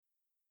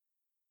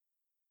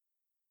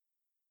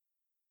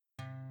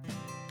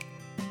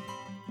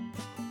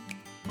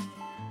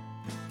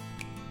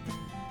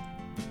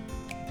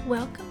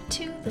Welcome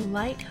to the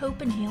Light,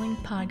 Hope, and Healing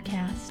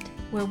podcast,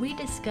 where we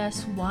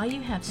discuss why you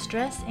have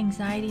stress,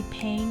 anxiety,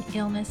 pain,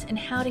 illness, and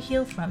how to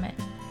heal from it.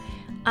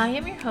 I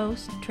am your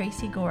host,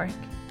 Tracy Gorick.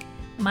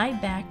 My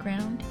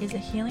background is a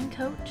healing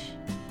coach,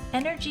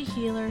 energy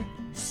healer,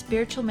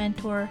 spiritual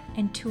mentor,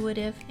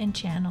 intuitive, and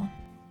channel.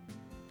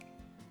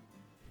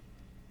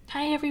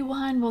 Hi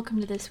everyone,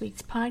 welcome to this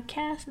week's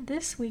podcast.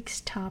 This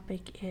week's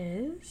topic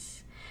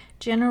is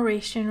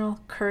generational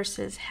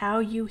curses, how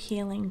you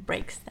healing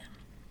breaks them.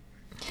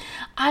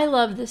 I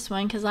love this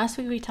one because last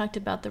week we talked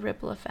about the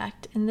ripple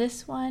effect, and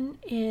this one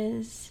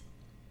is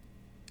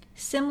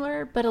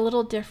similar but a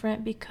little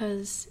different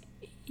because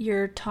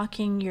you're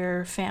talking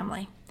your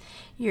family,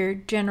 your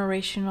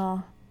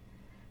generational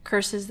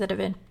curses that have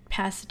been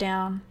passed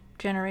down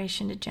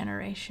generation to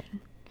generation.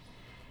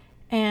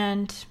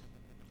 And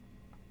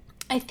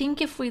I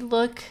think if we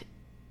look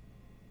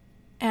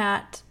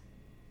at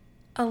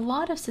a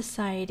lot of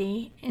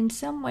society, in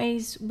some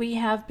ways we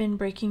have been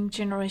breaking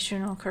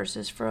generational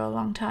curses for a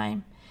long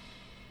time.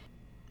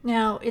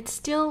 Now, it's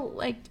still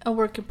like a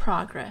work in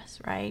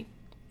progress, right?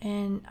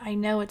 And I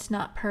know it's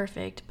not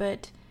perfect,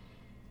 but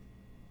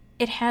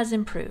it has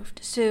improved.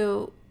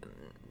 So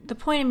the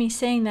point of me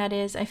saying that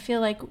is I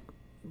feel like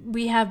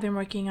we have been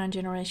working on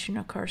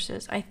generational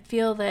curses. I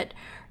feel that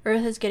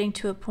Earth is getting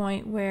to a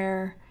point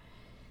where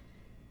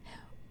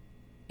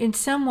in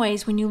some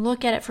ways, when you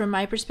look at it from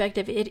my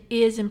perspective, it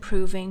is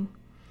improving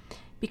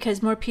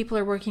because more people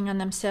are working on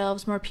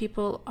themselves, more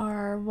people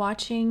are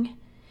watching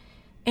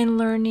and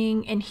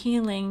learning and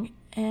healing,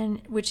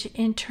 and which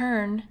in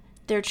turn,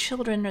 their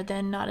children are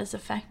then not as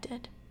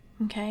affected,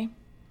 okay?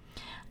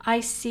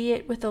 I see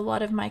it with a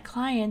lot of my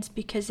clients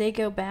because they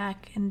go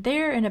back and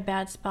they're in a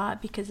bad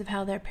spot because of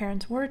how their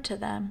parents were to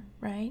them,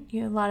 right?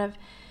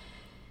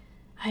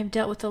 I've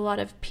dealt with a lot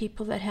of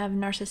people that have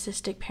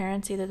narcissistic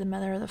parents, either the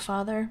mother or the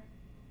father.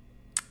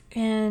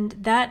 And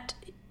that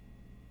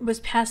was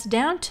passed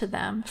down to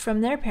them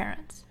from their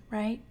parents,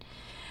 right?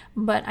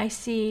 But I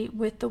see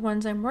with the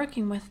ones I'm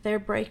working with, they're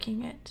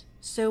breaking it.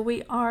 So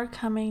we are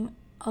coming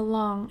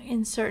along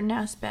in certain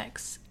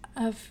aspects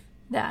of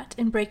that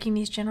and breaking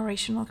these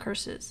generational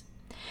curses.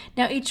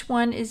 Now, each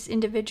one is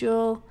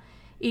individual.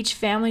 Each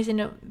family is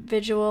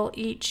individual.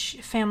 Each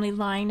family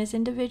line is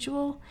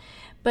individual.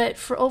 But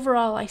for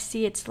overall, I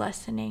see it's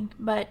lessening.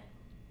 But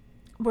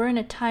we're in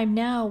a time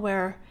now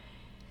where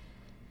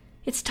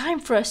it's time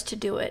for us to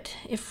do it.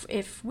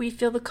 If we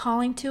feel the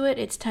calling to it,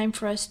 it's time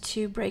for us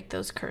to break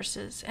those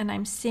curses. And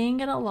I'm seeing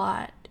it a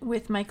lot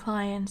with my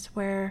clients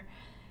where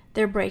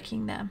they're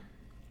breaking them.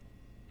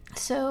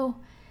 So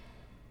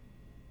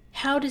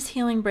how does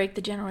healing break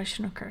the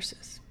generational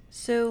curses?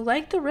 So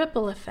like the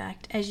ripple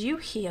effect, as you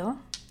heal,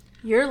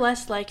 you're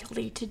less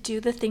likely to do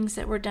the things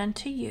that were done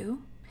to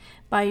you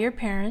by your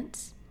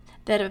parents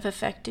that have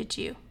affected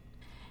you.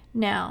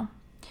 Now,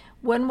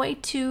 one way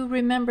to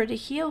remember to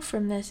heal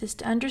from this is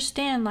to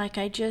understand, like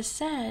I just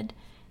said,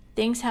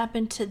 things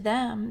happen to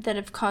them that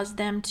have caused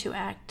them to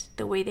act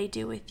the way they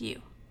do with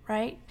you,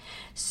 right?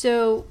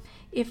 So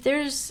if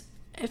there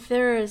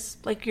is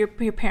like your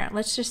parent,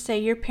 let's just say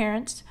your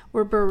parents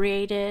were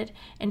berated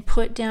and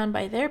put down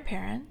by their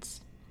parents,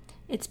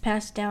 it's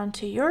passed down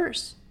to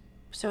yours.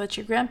 So it's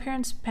your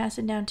grandparents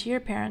passing down to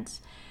your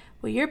parents.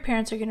 Well, your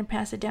parents are going to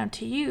pass it down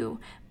to you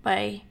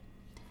by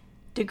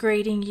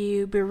degrading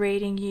you,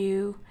 berating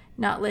you,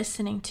 not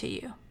listening to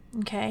you,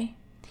 okay?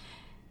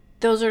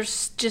 Those are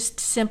just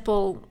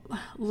simple,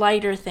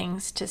 lighter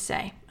things to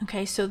say,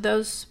 okay? So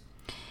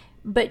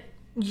but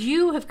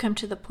you have come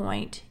to the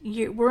point,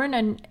 we're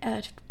in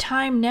a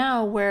time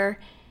now where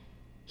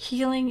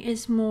healing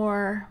is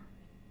more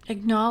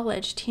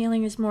acknowledged,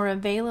 healing is more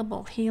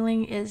available,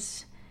 healing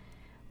is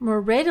more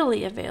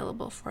readily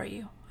available for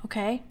you,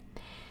 okay?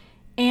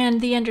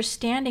 And the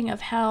understanding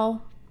of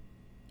how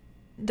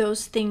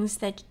those things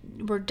that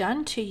were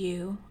done to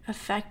you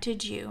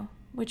affected you,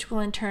 which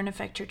will in turn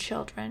affect your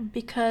children,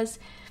 because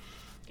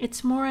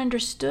it's more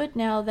understood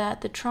now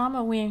that the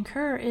trauma we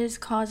incur is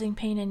causing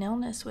pain and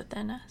illness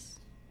within us,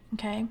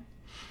 okay?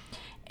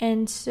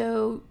 And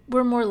so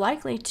we're more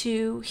likely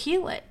to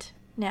heal it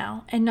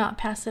now and not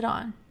pass it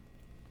on.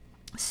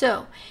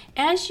 So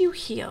as you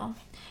heal,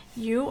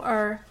 you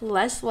are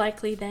less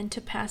likely then to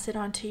pass it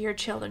on to your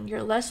children.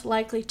 You're less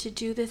likely to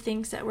do the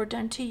things that were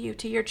done to you,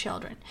 to your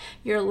children.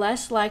 You're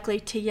less likely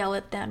to yell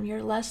at them.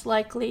 You're less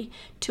likely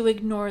to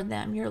ignore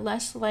them. You're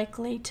less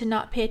likely to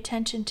not pay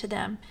attention to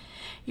them.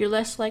 You're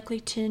less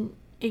likely to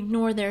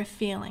ignore their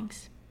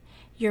feelings.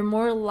 You're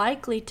more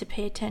likely to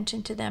pay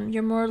attention to them.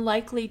 You're more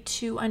likely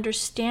to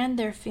understand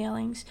their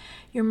feelings.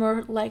 You're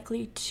more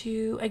likely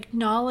to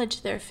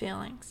acknowledge their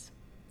feelings,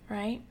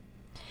 right?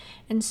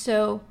 And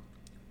so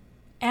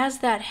as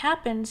that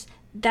happens,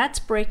 that's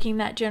breaking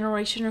that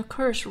generational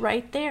curse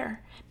right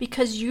there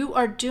because you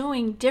are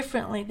doing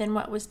differently than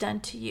what was done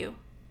to you.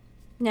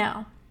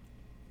 Now,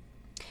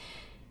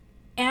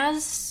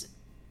 as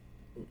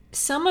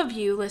some of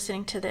you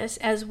listening to this,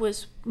 as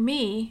was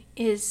me,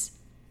 is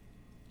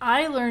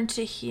I learned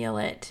to heal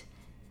it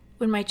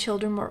when my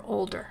children were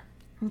older,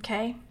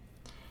 okay?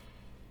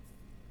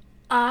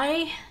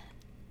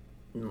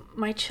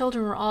 My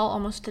children were all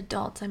almost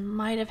adults. I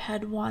might have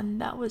had one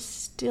that was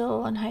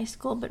still in high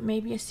school, but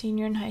maybe a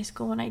senior in high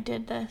school when I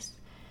did this.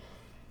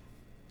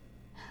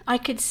 I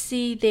could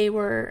see they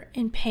were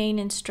in pain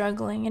and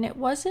struggling, and it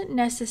wasn't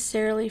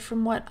necessarily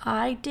from what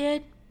I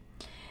did,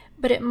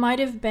 but it might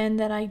have been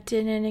that I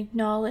didn't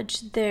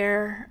acknowledge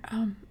their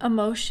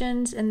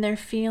emotions and their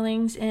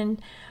feelings.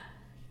 And,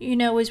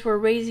 as we're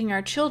raising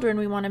our children,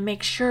 we want to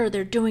make sure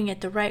they're doing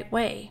it the right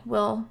way.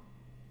 Well,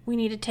 we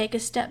need to take a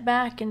step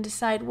back and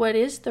decide what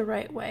is the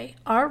right way.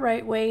 Our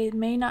right way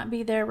may not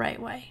be their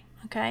right way,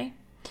 okay?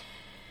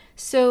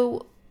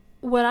 So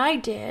what I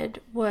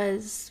did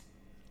was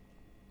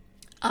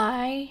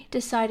I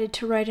decided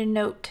to write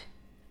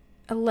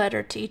a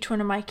letter to each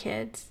one of my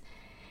kids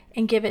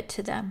and give it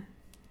to them,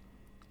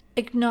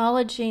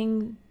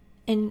 acknowledging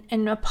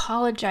and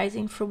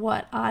apologizing for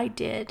what I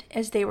did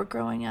as they were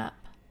growing up.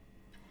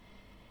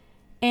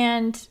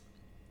 And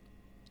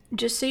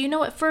just so you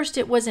know, at first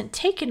it wasn't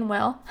taken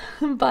well,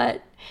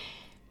 but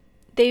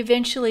they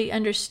eventually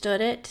understood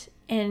it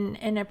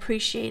and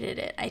appreciated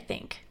it, I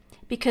think,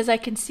 because I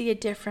can see a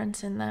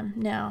difference in them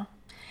now.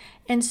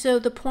 And so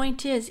the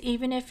point is,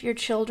 even if your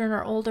children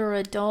are older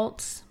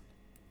adults,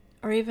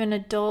 or even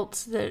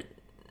adults that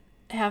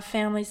have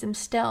families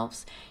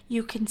themselves,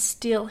 you can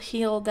still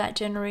heal that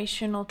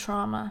generational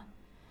trauma.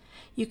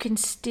 You can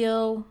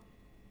still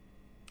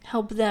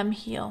help them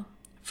heal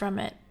from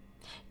it,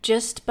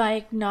 just by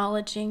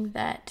acknowledging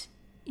that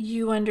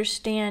you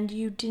understand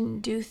you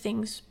didn't do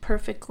things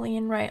perfectly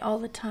and right all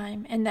the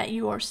time, and that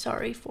you are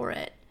sorry for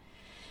it.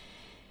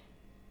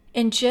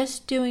 And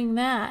just doing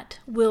that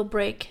will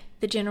break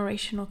the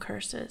generational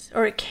curses,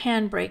 or it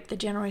can break the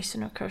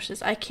generational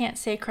curses. I can't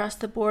say across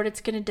the board. It's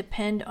going to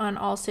depend on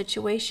all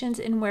situations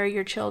and where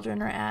your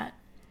children are at.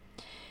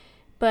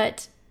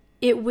 But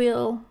it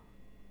will,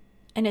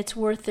 and it's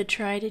worth the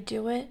try to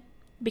do it,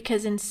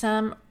 because in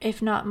some,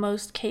 if not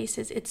most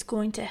cases, it's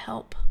going to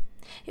help.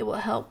 It will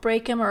help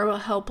break them, or it will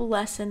help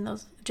lessen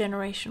those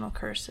generational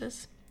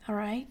curses. All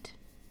right?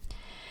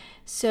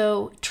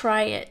 So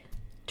try it.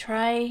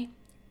 Try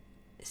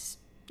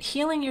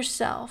healing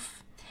yourself.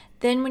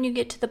 Then when you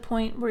get to the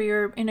point where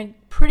you're in a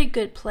pretty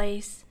good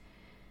place,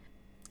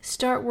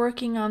 start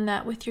working on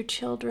that with your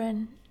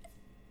children,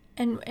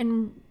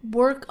 and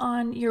work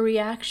on your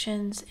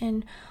reactions,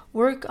 and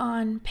work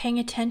on paying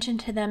attention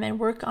to them, and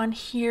work on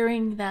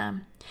hearing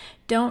them.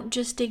 Don't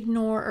just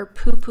ignore or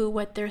poo-poo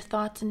what their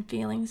thoughts and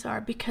feelings are,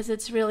 because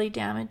it's really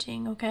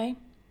damaging, okay?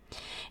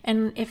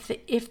 And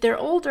if they're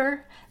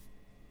older,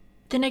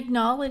 then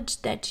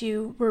acknowledge that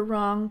you were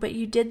wrong, but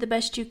you did the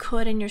best you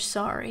could and you're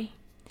sorry.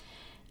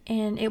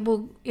 And it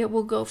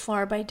will go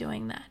far by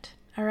doing that.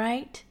 All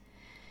right?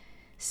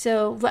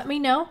 So let me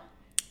know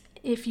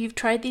if you've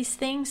tried these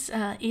things.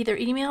 Either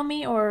email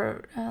me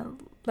or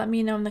let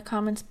me know in the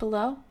comments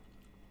below.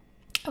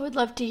 I would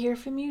love to hear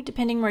from you,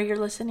 depending where you're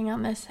listening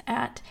on this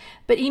at.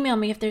 But email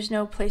me if there's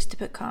no place to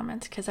put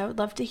comments, because I would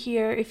love to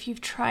hear if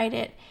you've tried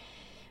it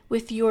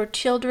with your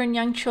children,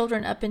 young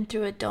children, up and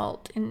through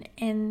adult,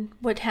 and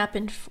what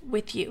happened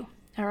with you.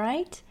 All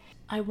right?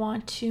 I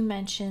want to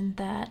mention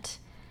that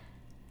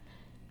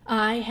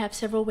I have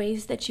several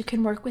ways that you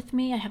can work with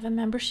me. I have a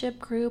membership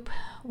group,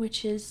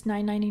 which is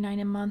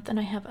 $9.99 a month, and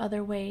I have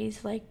other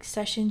ways like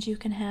sessions you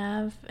can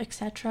have,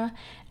 etc.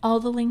 All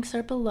the links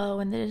are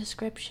below in the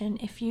description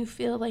if you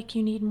feel like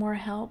you need more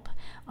help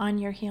on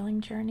your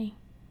healing journey.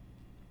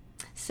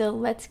 So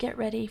let's get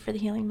ready for the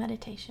healing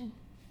meditation.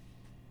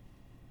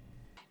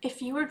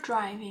 If you are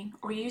driving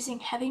or using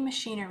heavy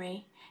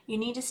machinery, you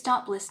need to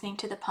stop listening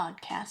to the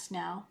podcast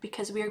now,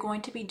 because we are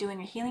going to be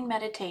doing a healing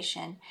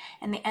meditation,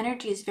 and the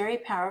energy is very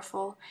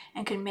powerful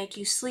and can make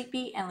you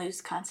sleepy and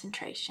lose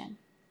concentration.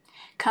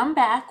 Come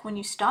back when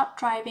you stop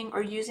driving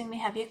or using the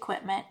heavy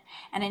equipment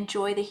and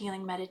enjoy the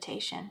healing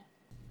meditation.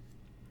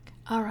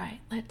 All right,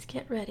 let's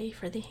get ready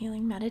for the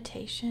healing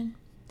meditation.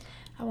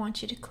 I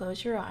want you to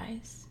close your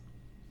eyes.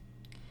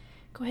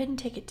 Go ahead and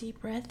take a deep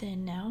breath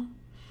in now.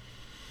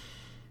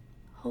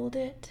 Hold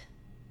it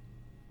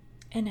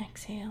and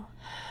exhale.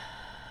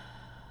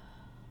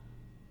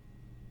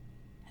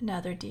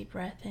 Another deep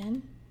breath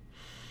in.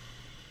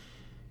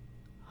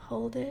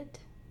 Hold it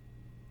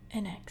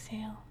and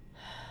exhale.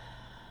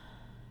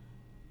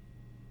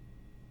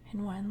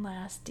 And one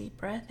last deep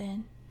breath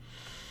in.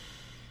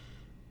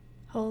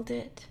 Hold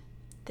it.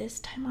 This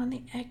time on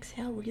the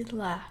exhale,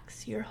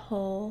 relax your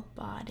whole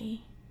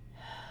body.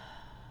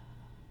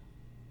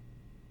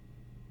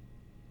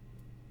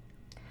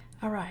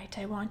 All right,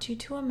 I want you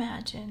to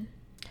imagine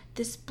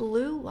this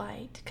blue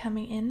light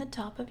coming in the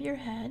top of your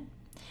head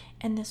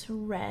and this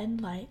red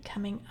light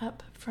coming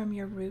up from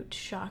your root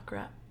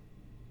chakra,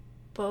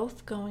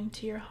 both going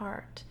to your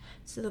heart.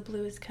 So the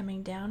blue is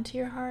coming down to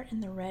your heart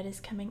and the red is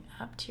coming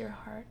up to your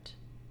heart.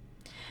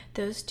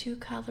 Those two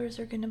colors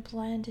are going to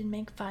blend and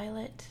make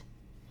violet.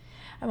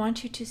 I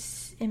want you to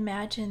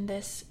imagine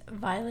this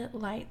violet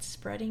light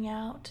spreading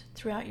out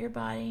throughout your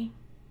body.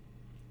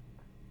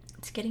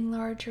 It's getting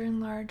larger and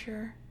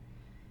larger.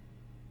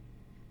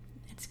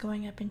 It's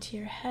going up into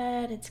your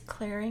head. It's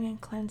clearing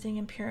and cleansing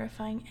and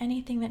purifying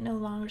anything that no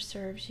longer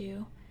serves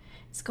you.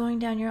 It's going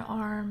down your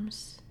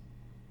arms,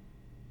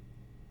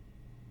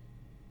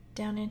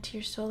 down into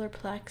your solar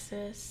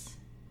plexus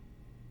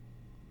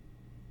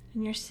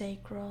and your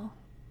sacral,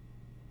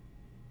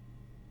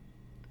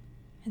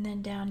 and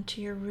then down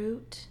to your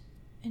root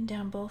and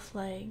down both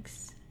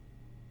legs,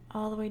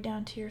 all the way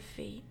down to your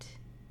feet.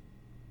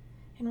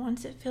 And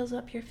once it fills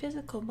up your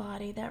physical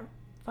body, that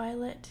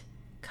violet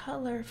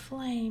color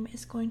flame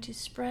is going to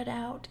spread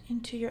out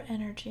into your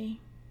energy,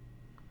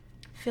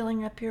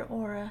 filling up your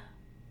aura,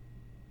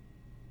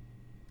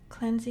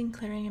 cleansing,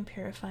 clearing, and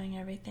purifying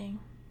everything.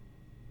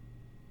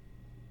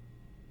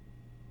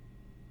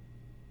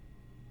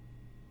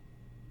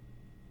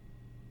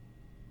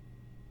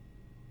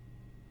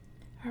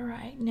 All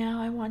right,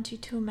 now I want you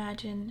to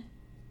imagine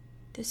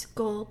this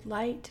gold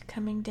light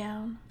coming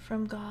down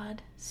from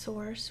God,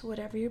 Source,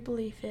 whatever your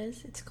belief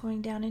is. It's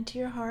going down into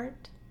your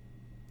heart.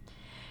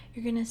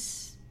 You're going to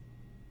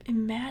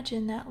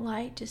imagine that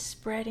light just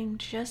spreading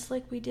just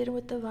like we did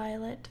with the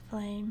violet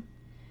flame,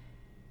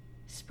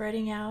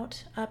 spreading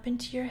out up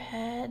into your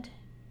head,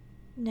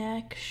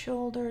 neck,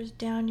 shoulders,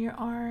 down your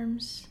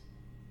arms,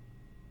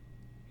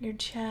 your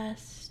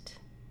chest,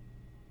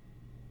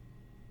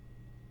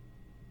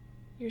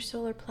 your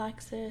solar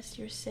plexus,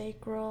 your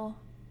sacral,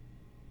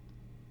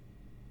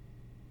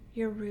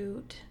 your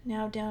root,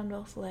 now down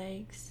both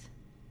legs.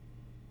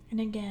 And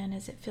again,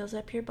 as it fills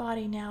up your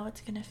body, now it's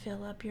going to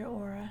fill up your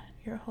aura,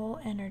 your whole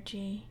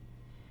energy.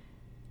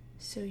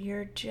 So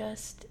you're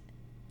just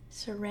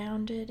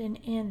surrounded and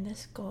in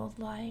this gold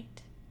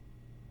light.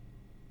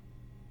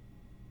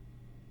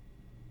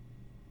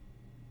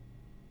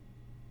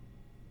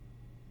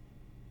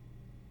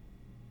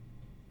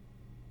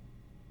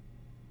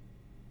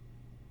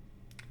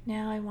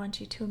 Now I want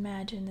you to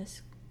imagine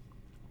this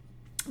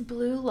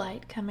blue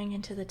light coming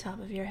into the top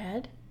of your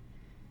head.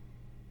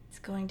 It's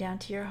going down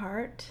to your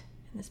heart,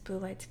 and this blue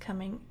light's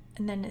coming,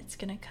 and then it's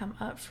going to come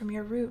up from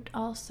your root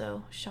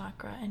also,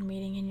 chakra, and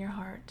meeting in your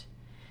heart.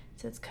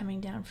 So it's coming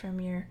down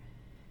from your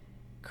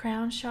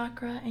crown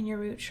chakra and your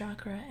root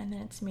chakra, and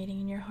then it's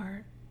meeting in your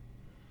heart.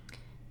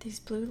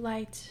 These blue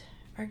lights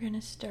are going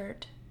to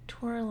start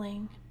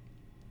twirling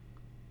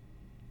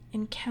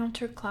in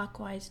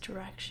counterclockwise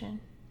direction.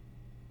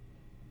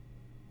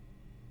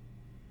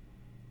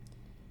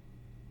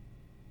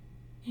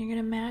 You're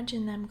going to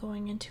imagine them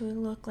going into a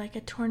look like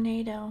a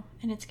tornado,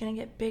 and it's going to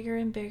get bigger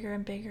and bigger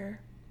and bigger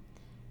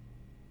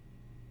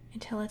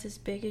until it's as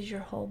big as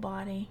your whole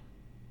body.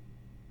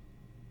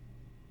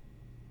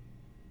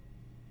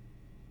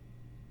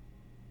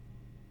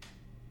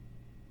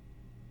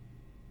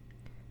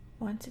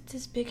 Once it's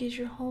as big as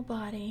your whole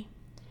body,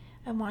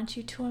 I want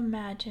you to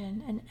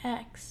imagine an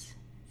X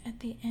at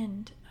the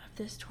end of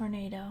this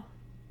tornado.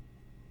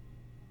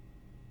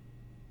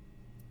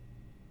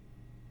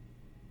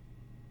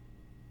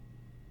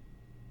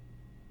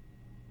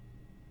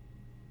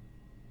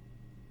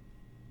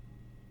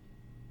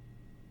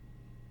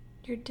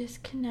 You're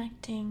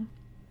disconnecting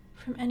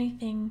from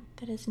anything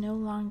that is no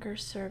longer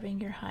serving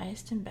your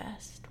highest and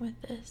best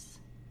with this.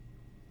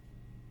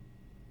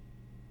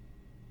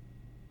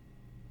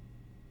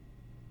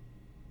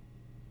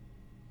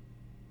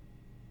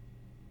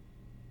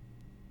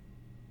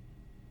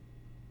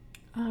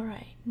 All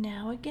right,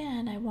 now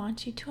again, I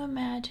want you to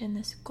imagine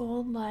this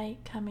gold light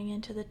coming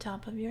into the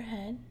top of your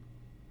head.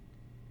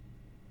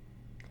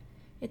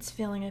 It's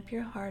filling up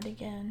your heart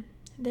again.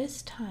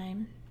 This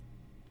time,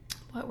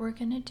 what we're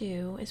going to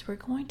do is we're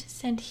going to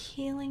send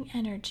healing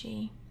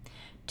energy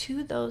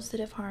to those that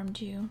have harmed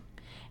you.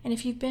 And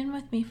if you've been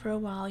with me for a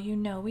while, you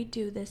know we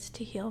do this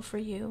to heal for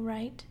you,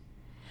 right?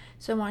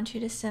 So I want you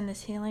to send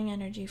this healing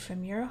energy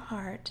from your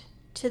heart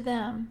to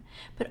them,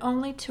 but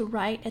only to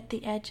right at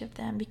the edge of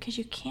them, because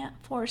you can't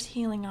force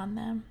healing on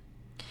them.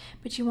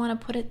 But you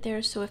want to put it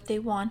there so if they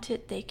want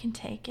it, they can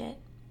take it.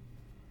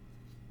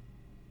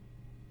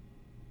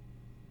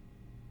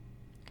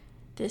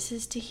 This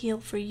is to heal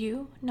for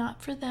you,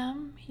 not for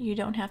them. You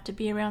don't have to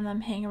be around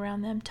them, hang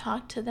around them,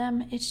 talk to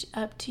them. It's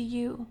up to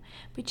you.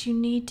 But you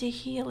need to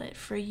heal it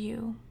for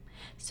you.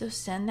 So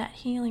send that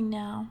healing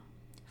now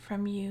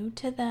from you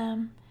to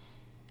them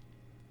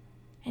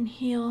and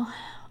heal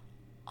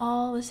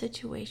all the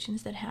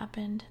situations that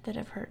happened that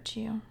have hurt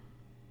you.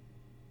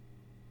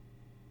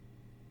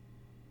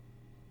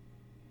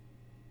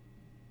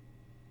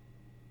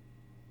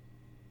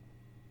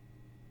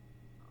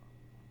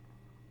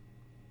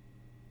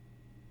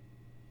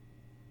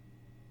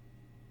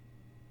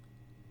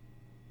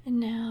 And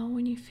now,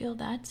 when you feel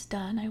that's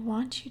done, I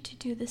want you to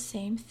do the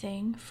same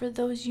thing for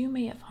those you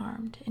may have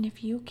harmed. And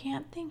if you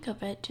can't think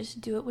of it,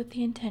 just do it with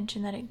the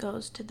intention that it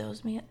goes to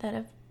those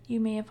you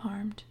may have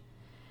harmed.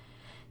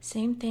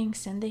 Same thing,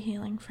 send the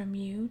healing from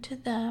you to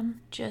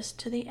them, just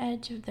to the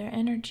edge of their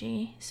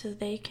energy, so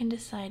they can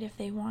decide if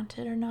they want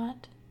it or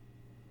not.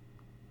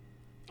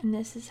 And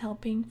this is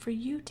helping for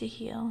you to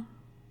heal.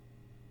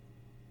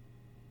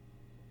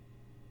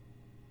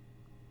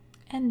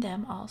 And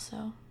them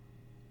also.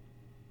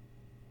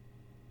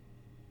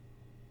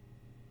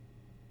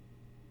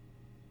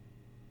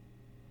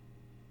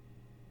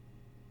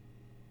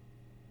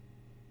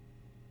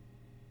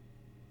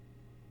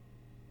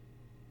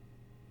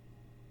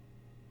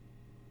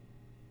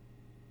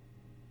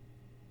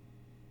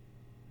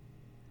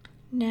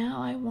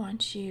 Now I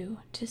want you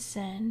to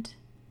send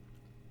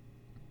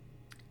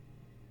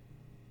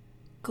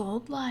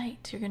gold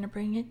light. You're going to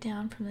bring it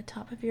down from the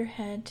top of your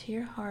head to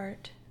your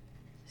heart.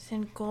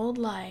 Send gold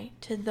light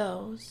to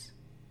those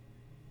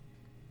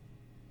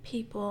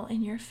people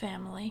in your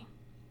family.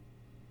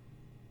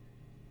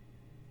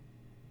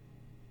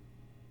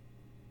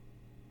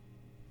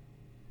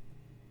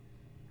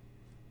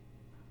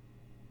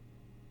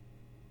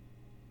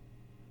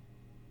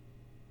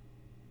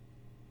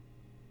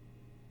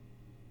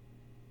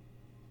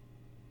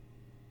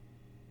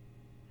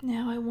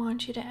 Now I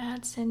want you to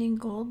add sending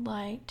gold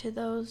light to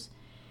those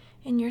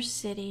in your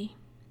city.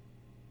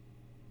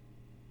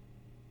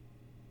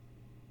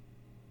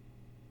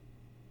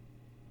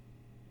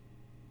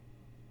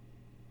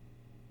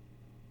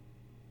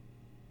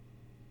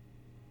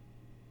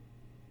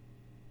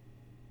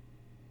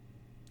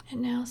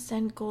 And now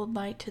send gold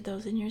light to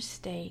those in your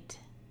state.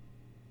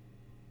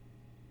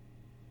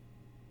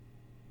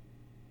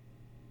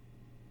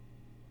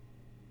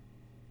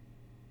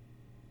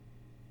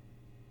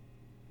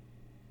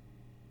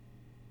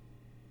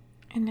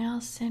 And now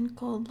send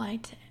gold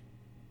light to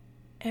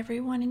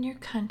everyone in your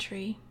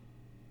country.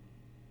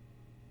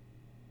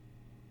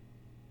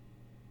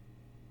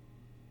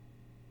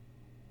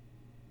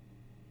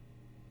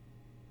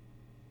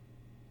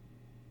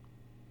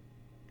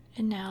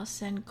 And now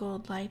send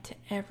gold light to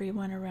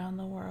everyone around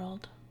the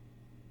world.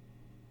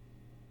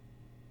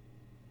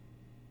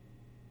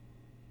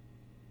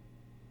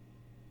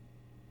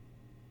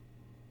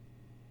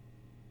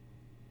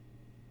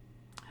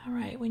 All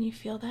right, when you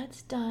feel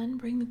that's done,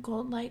 bring the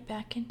gold light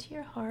back into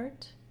your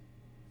heart.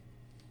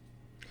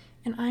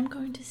 And I'm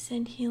going to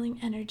send healing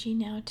energy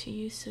now to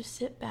you, so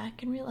sit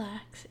back and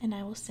relax, and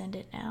I will send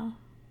it now.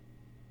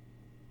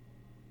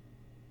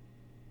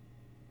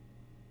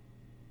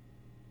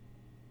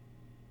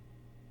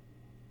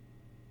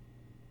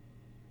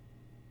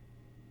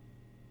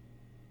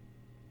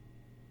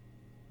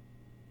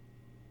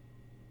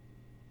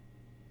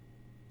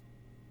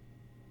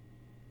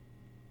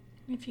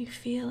 If you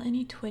feel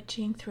any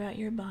twitching throughout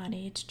your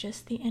body, it's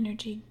just the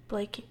energy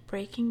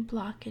breaking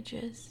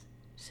blockages.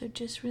 So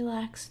just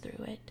relax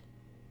through it.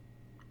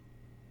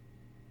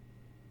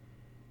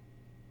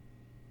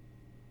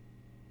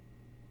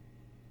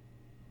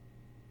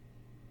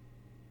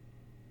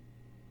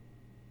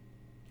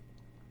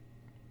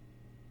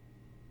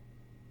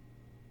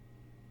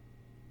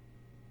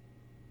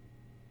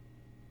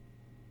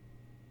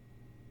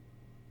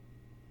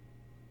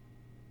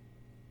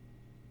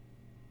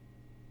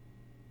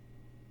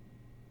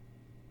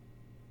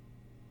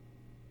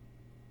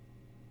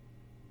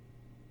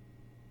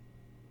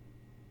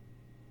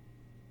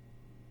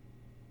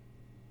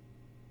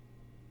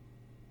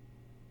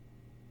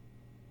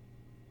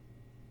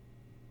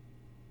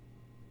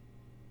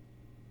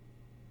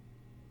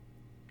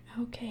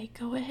 Okay,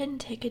 go ahead and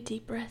take a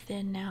deep breath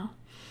in now.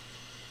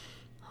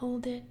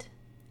 Hold it.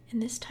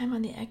 And this time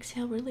on the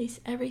exhale, release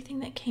everything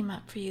that came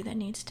up for you that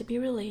needs to be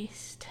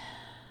released.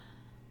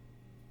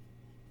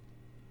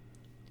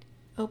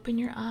 Open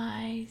your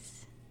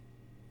eyes.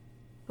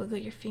 Wiggle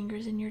your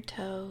fingers and your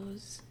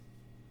toes.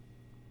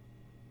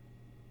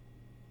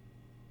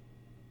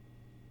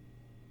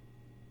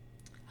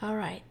 All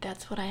right,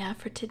 that's what I have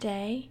for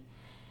today.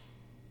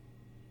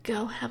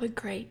 Go have a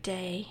great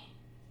day.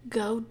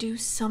 Go do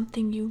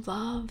something you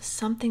love,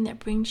 something that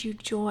brings you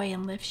joy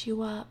and lifts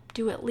you up.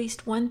 Do at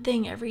least one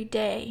thing every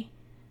day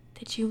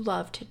that you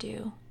love to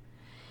do.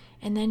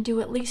 And then do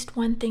at least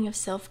one thing of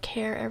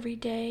self-care every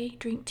day.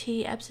 Drink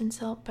tea, Epsom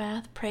salt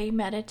bath, pray,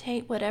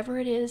 meditate, whatever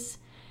it is.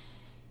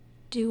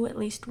 Do at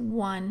least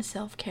one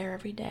self-care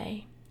every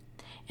day.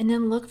 And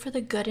then look for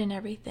the good in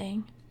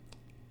everything.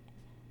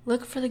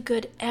 Look for the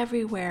good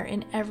everywhere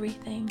in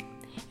everything.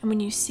 And when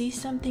you see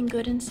something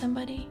good in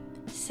somebody,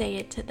 say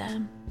it to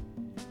them.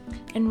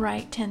 And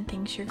write 10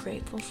 things you're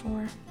grateful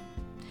for.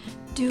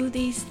 Do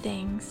these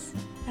things,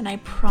 and I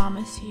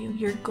promise you,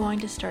 you're going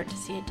to start to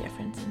see a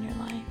difference in your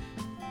life.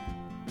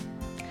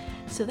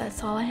 So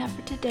that's all I have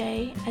for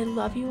today. I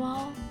love you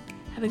all.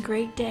 Have a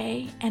great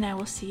day, and I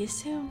will see you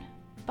soon.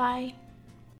 Bye.